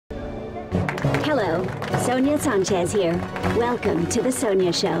Hello, Sonia Sanchez here. Welcome to the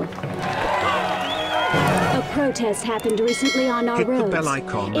Sonia Show. A protest happened recently on our roads. Hit the bell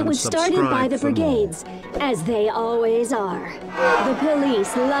icon it was started by the brigades, as they always are. The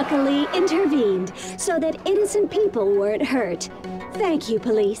police luckily intervened so that innocent people weren't hurt. Thank you,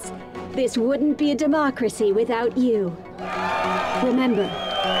 police. This wouldn't be a democracy without you. Remember,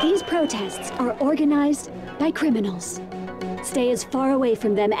 these protests are organized by criminals. Stay as far away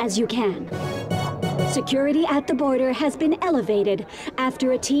from them as you can. Security at the border has been elevated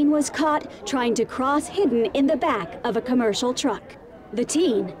after a teen was caught trying to cross hidden in the back of a commercial truck. The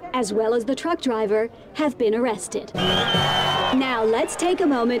teen, as well as the truck driver, have been arrested. Now let's take a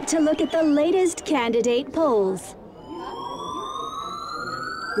moment to look at the latest candidate polls.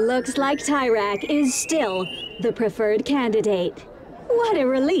 Looks like Tyrak is still the preferred candidate. What a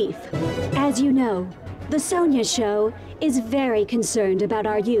relief! As you know, the Sonia Show is very concerned about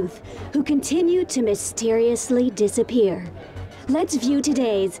our youth who continue to mysteriously disappear. Let's view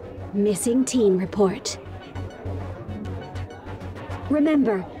today's Missing Teen Report.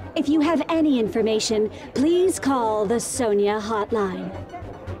 Remember, if you have any information, please call the Sonia hotline.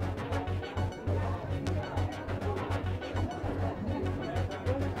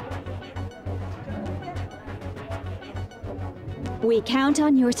 We count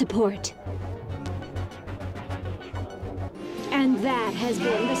on your support. And that has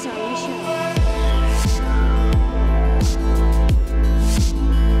been the Sonia Show.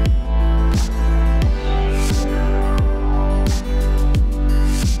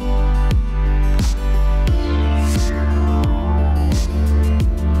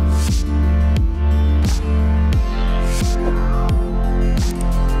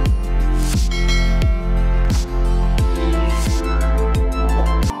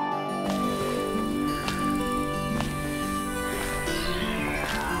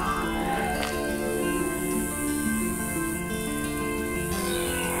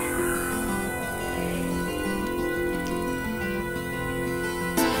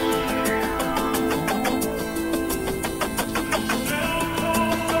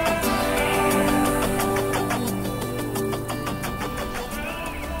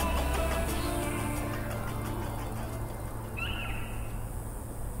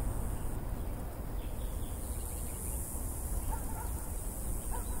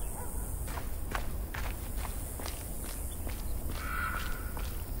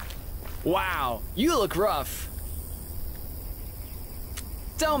 Wow, you look rough.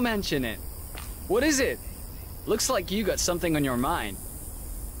 Don't mention it. What is it? Looks like you got something on your mind.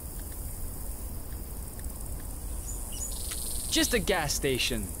 Just a gas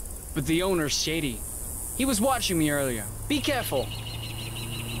station, but the owner's shady. He was watching me earlier. Be careful.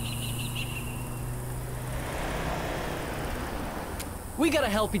 We gotta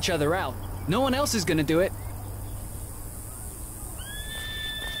help each other out. No one else is gonna do it.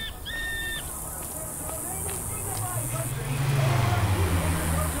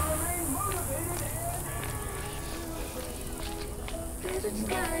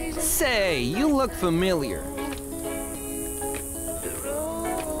 Say, you look familiar.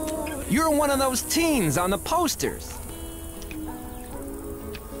 You're one of those teens on the posters.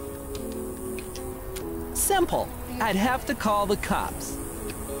 Simple. I'd have to call the cops.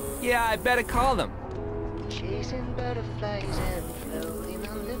 Yeah, I better call them. Chasing butterflies and floating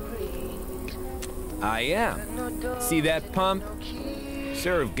on the breeze. I am. See that pump?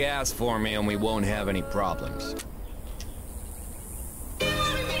 Serve gas for me and we won't have any problems.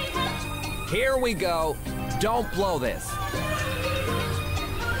 Here we go. Don't blow this.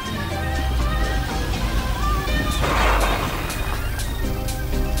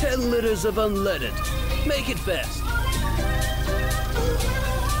 10 liters of unleaded. Make it fast.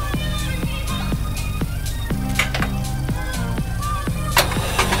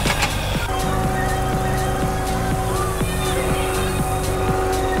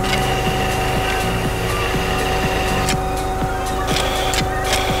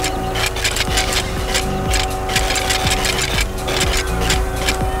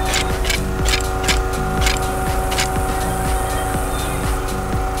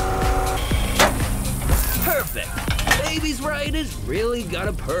 Really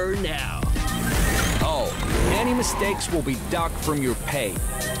gotta purr now. Oh, any mistakes will be docked from your pay.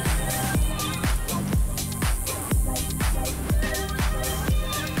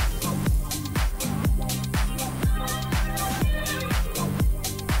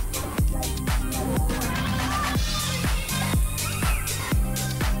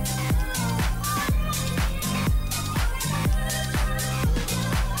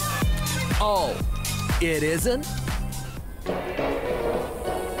 Oh, it isn't?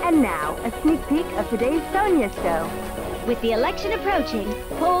 And now, a sneak peek of today's Sonia show. With the election approaching,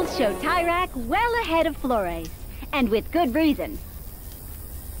 polls show Tyrak well ahead of Flores, and with good reason.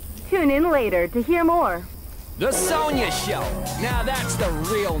 Tune in later to hear more. The Sonia Show. Now that's the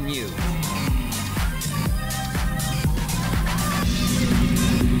real news.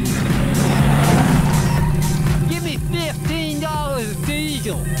 Give me $15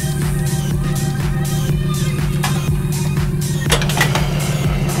 diesel.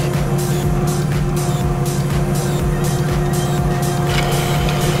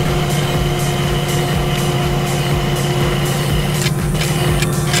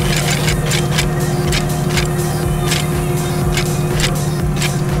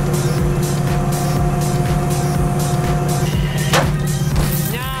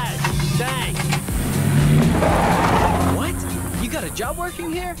 Job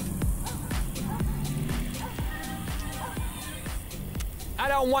working here? I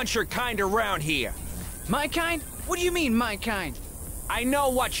don't want your kind around here. My kind? What do you mean, my kind? I know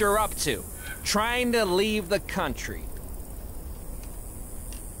what you're up to. Trying to leave the country.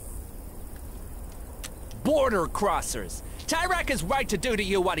 Border crossers. Tyrak is right to do to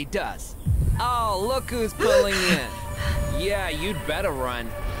you what he does. Oh, look who's pulling in. Yeah, you'd better run.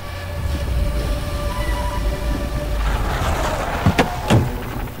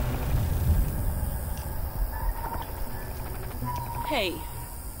 Hey,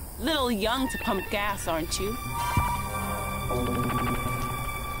 little young to pump gas, aren't you?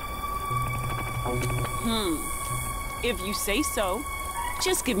 If you say so.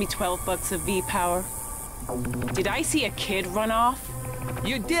 Just give me 12 bucks of V-Power. Did I see a kid run off?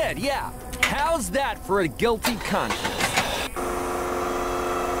 You did, yeah. How's that for a guilty conscience?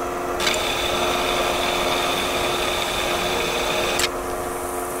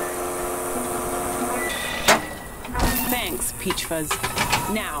 Thanks, Peach Fuzz.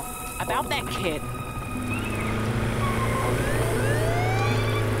 Now, about that kid.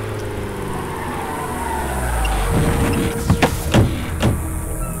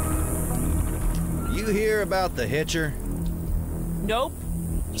 You hear about the hitcher? Nope.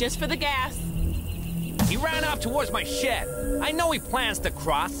 Just for the gas. He ran off towards my shed. I know he plans to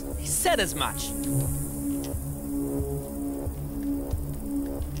cross. He said as much.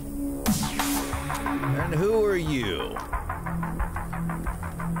 And who are you?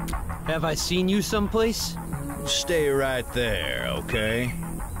 Have I seen you someplace? Stay right there, okay?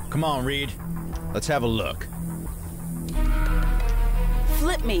 Come on, Reed. Let's have a look.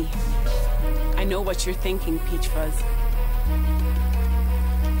 Flip me. I know what you're thinking, Peach Fuzz.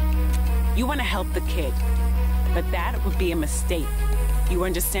 You want to help the kid, but that would be a mistake. You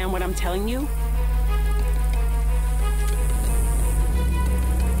understand what I'm telling you?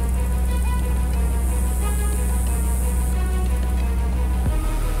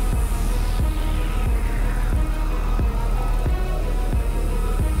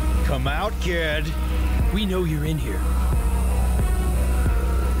 Come out, kid. We know you're in here.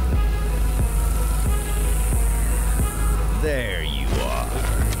 There you are.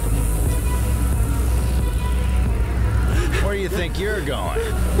 Where do you think you're going?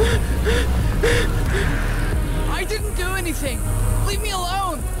 I didn't do anything. Leave me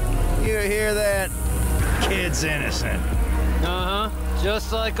alone. You hear that? Kid's innocent. Uh-huh.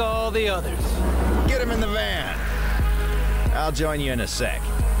 Just like all the others. Get him in the van. I'll join you in a sec.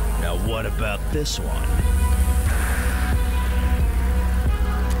 Now what about this one?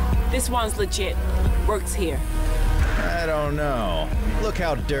 This one's legit. Works here. I don't know. Look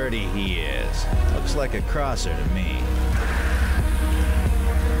how dirty he is. Looks like a crosser to me.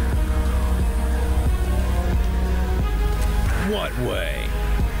 What way?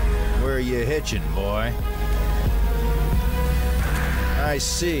 Where are you hitching, boy? I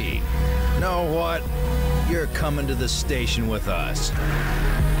see. Know what? You're coming to the station with us.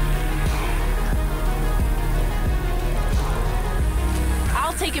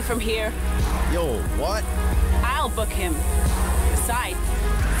 I'll take it from here. Yo, what? I'll book him. Besides,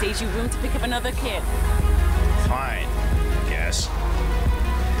 saves you room to pick up another kid. Fine, guess.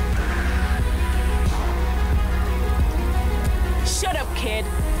 Shut up, kid.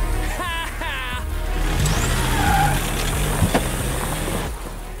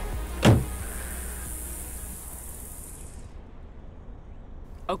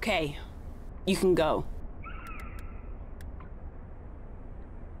 Okay, you can go.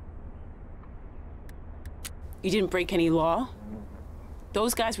 You didn't break any law?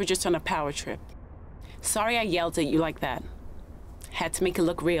 Those guys were just on a power trip. Sorry I yelled at you like that. Had to make it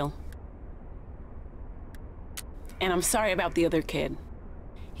look real. And I'm sorry about the other kid.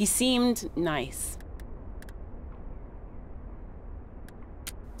 He seemed nice.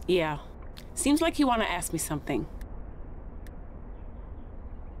 Yeah. Seems like you want to ask me something.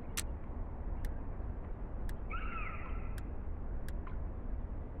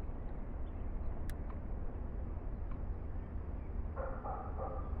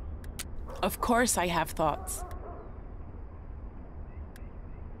 Of course I have thoughts.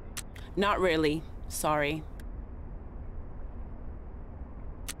 Not really. Sorry.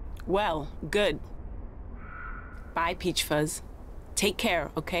 Well, good. Bye, Peach Fuzz. Take care,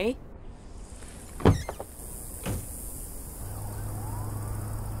 okay?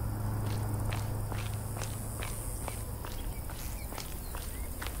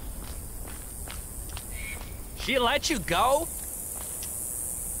 She let you go?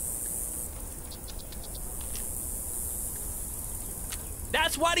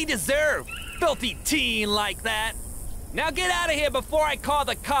 That's what he deserved! Filthy teen like that! Now get out of here before I call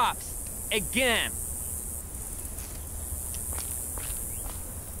the cops! Again!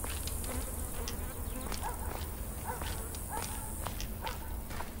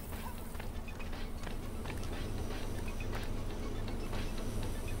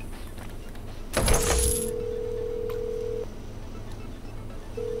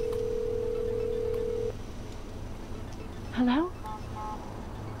 Hello?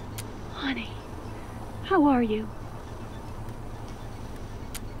 Honey, how are you?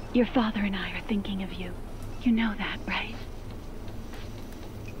 Your father and I are thinking of you. You know that, right?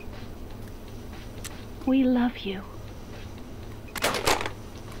 We love you.